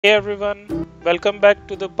Hey everyone, welcome back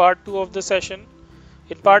to the part 2 of the session.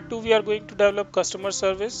 In part 2, we are going to develop customer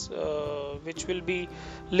service, which will be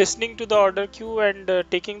listening to the order queue and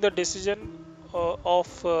taking the decision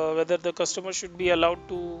of whether the customer should be allowed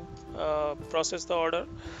to process the order.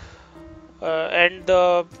 And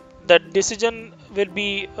that decision will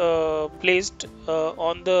be placed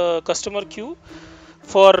on the customer queue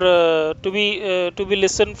for to be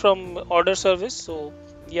listened from order service. So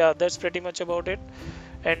yeah, that's pretty much about it.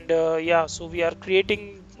 And yeah, so we are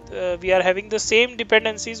having the same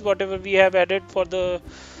dependencies whatever we have added for the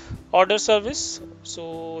order service.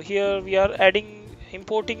 So here we are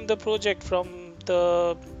importing the project from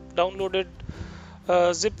the downloaded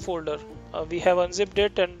zip folder. We have unzipped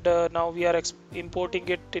it, and now we are importing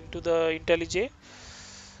it into the IntelliJ.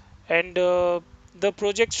 And the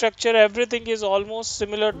project structure, everything is almost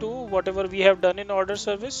similar to whatever we have done in order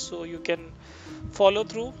service, so you can follow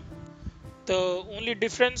through. The only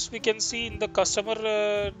difference we can see in the customer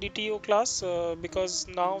DTO class, because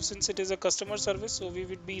now since it is a customer service, so we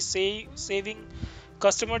would be saving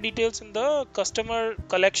customer details in the customer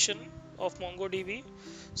collection of MongoDB.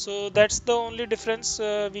 So that's the only difference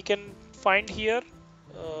we can find here.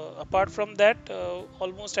 Apart from that,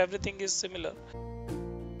 almost everything is similar.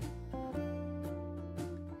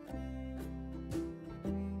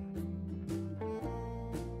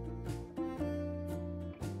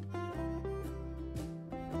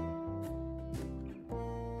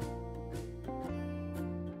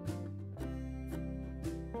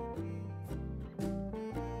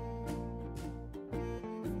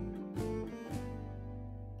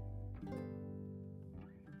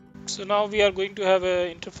 So now we are going to have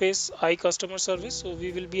a interface I customer service. So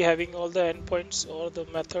we will be having all the endpoints or the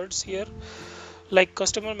methods here. Like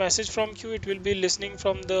customer message from queue, it will be listening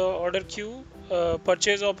from the order queue.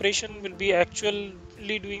 Purchase operation will be actually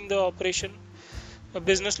doing the operation, a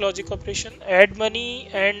business logic operation. Add money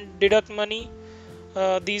and deduct money.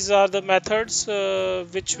 These are the methods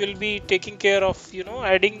which will be taking care of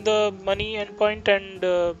adding the money endpoint,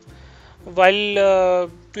 and while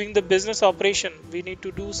doing the business operation we need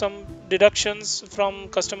to do some deductions from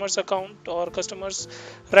customers account or customers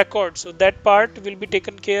record, so that part will be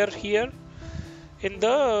taken care here in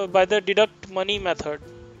the by the deduct money method.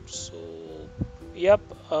 So yep.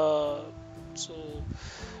 So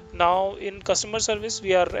now in customer service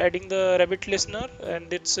we are adding the rabbit listener, and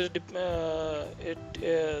the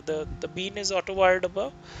bean is auto wired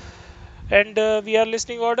above, and we are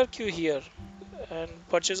listening order queue here, and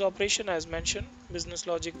purchase operation as mentioned, business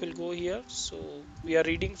logic will go here. So we are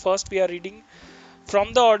reading first, we are reading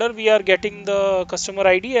from the order, we are getting the customer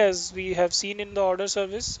ID as we have seen in the order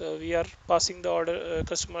service. We are passing the order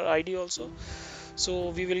customer ID also. So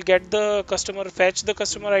we will get the customer, fetch the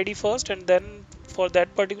customer ID first, and then for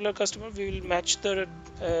that particular customer we will match the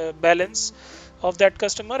balance of that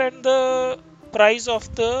customer and the price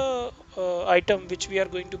of the item which we are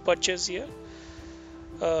going to purchase here.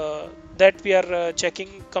 That we are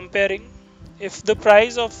checking, comparing. If the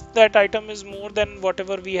price of that item is more than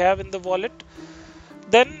whatever we have in the wallet,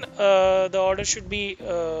 then the order should be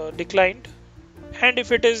declined. And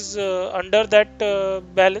if it is under that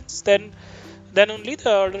balance, then only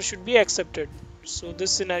the order should be accepted. So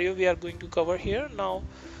this scenario we are going to cover here now.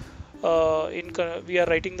 We are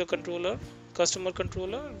writing the controller, customer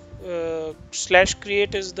controller, slash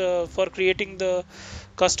create is the for creating the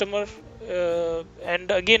customer.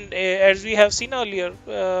 And again, as we have seen earlier,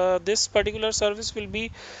 this particular service will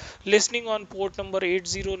be listening on port number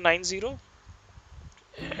 8090.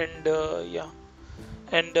 And yeah,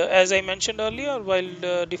 and as I mentioned earlier,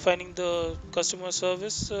 while defining the customer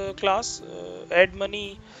service class, add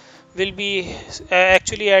money will be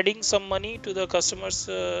actually adding some money to the customer's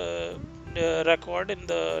record in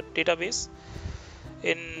the database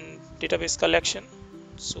collection.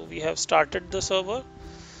 So we have started the server.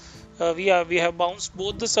 We have bounced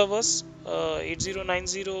both the servers.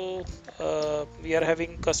 8090 we are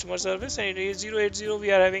having customer service, and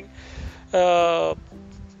 8080 uh,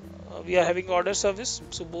 we are having order service.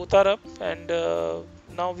 So both are up, and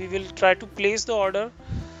now we will try to place the order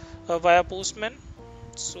via postman.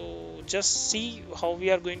 So just see how we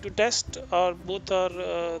are going to test, or both are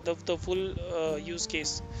the full use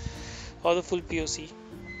case or the full POC.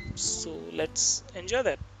 So let's enjoy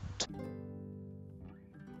that.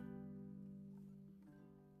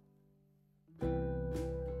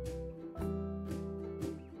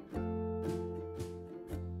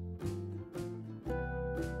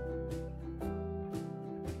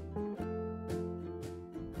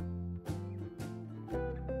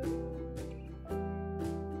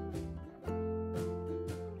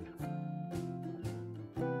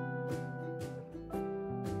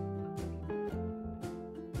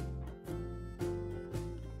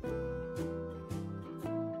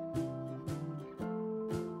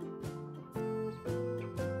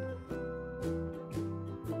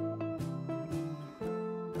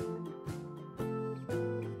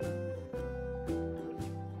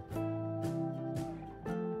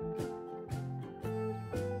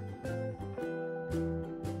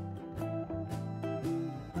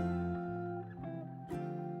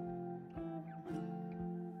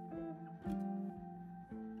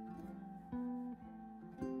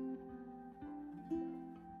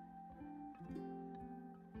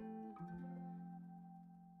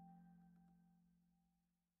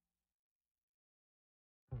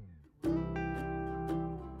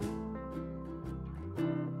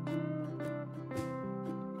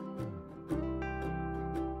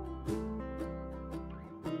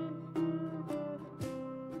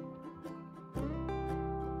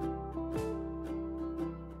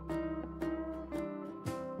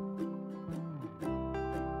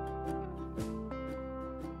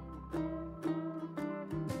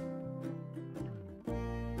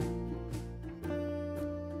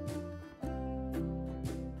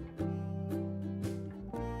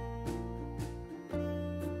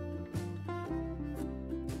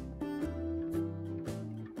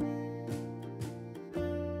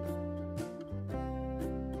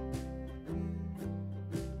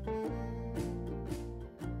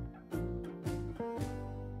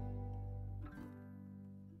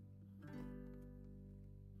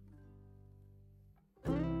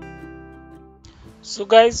 So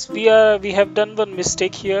guys, we have done one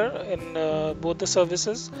mistake here in both the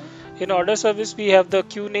services. In order service, we have the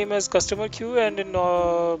queue name as customer queue, and in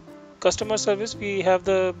customer service, we have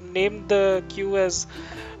the name the queue as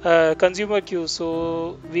consumer queue.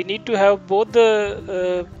 So we need to have both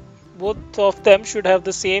of them should have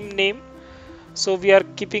the same name. So we are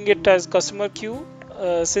keeping it as customer queue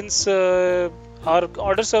since our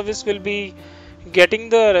order service will be getting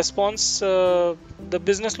the response, the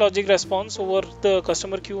business logic response over the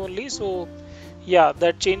customer queue only. So yeah,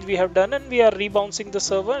 that change we have done, and we are rebouncing the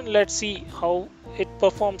server, and let's see how it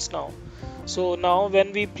performs now. So now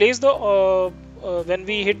when we hit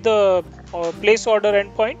the place order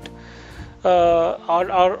endpoint,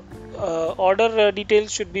 our order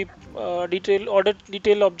details should be order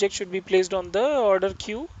detail object should be placed on the order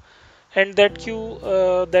queue, and that queue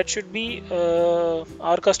that should be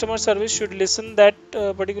our customer service should listen that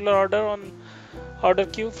particular order on order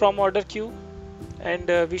queue from order queue, and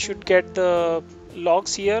we should get the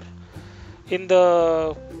logs here in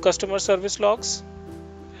the customer service logs.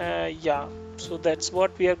 Yeah, so that's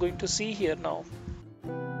what we are going to see here now.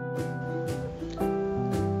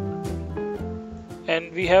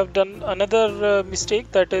 And we have done another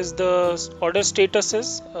mistake, that is the order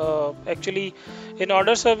statuses. Actually, in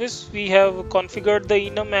order service we have configured the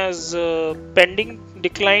enum as pending,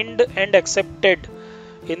 declined and accepted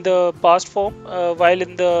in the past form, while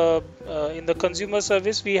in the consumer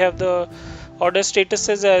service we have the order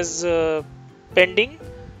statuses as pending,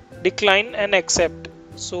 decline and accept.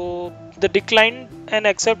 So the decline and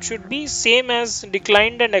accept should be same as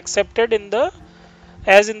declined and accepted in the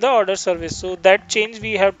as in the order service. So that change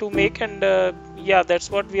we have to make, and yeah,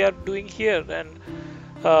 that's what we are doing here. And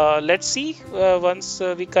let's see once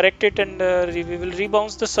we correct it, and we will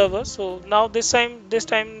rebounce the server. So now this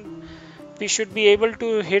time we should be able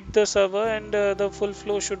to hit the server, and the full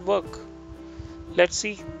flow should work. Let's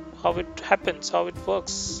see how it happens, how it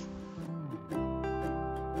works.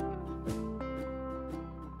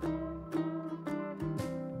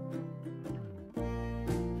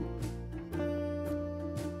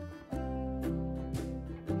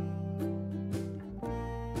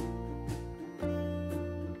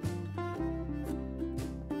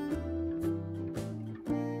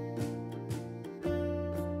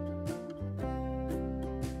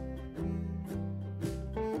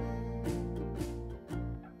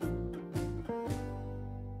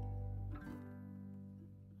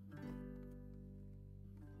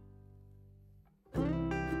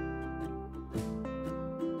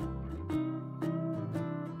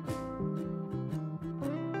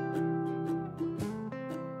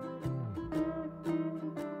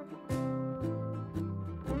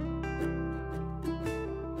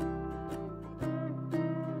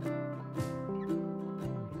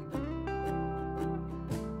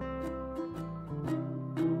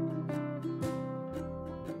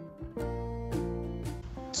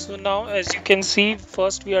 So now, as you can see,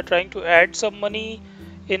 first we are trying to add some money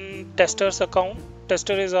in tester's account.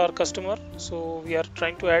 Tester is our customer, so we are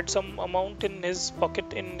trying to add some amount in his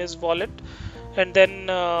pocket, in his wallet, and then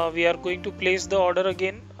we are going to place the order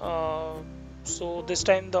again. So this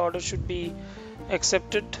time the order should be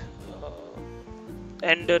accepted.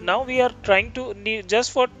 And now we are trying to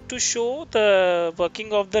just for to show the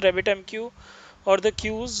working of the RabbitMQ or the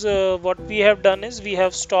queues. What we have done is we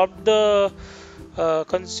have stopped the uh,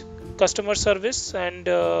 customer service, and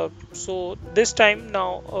so this time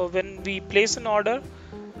now when we place an order,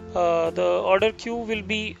 the order will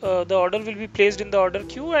be placed in the order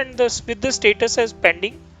queue, and this with the status as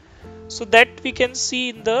pending, so that we can see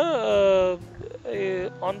in the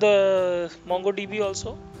on the MongoDB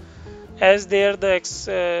also, as there the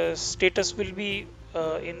status will be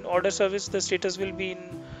in order service, the status will be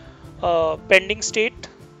in pending state.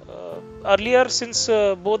 Earlier, since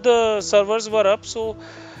both the servers were up, so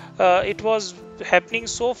it was happening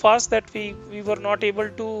so fast that we were not able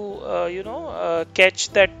to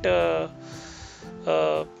catch that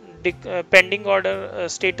pending order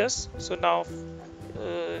status. So now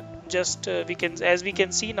just we can as we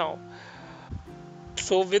can see now.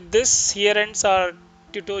 So with this, here ends our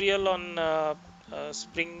tutorial on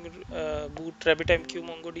Spring Boot RabbitMQ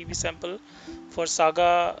MongoDB sample for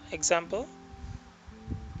Saga example.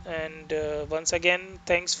 And once again,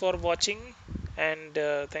 thanks for watching, and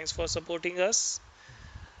thanks for supporting us.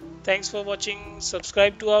 Thanks for watching.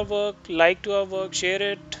 Subscribe to our work, like to our work, share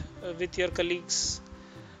it with your colleagues,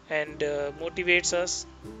 and motivates us.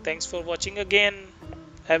 Thanks for watching again.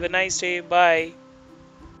 Have a nice day. Bye.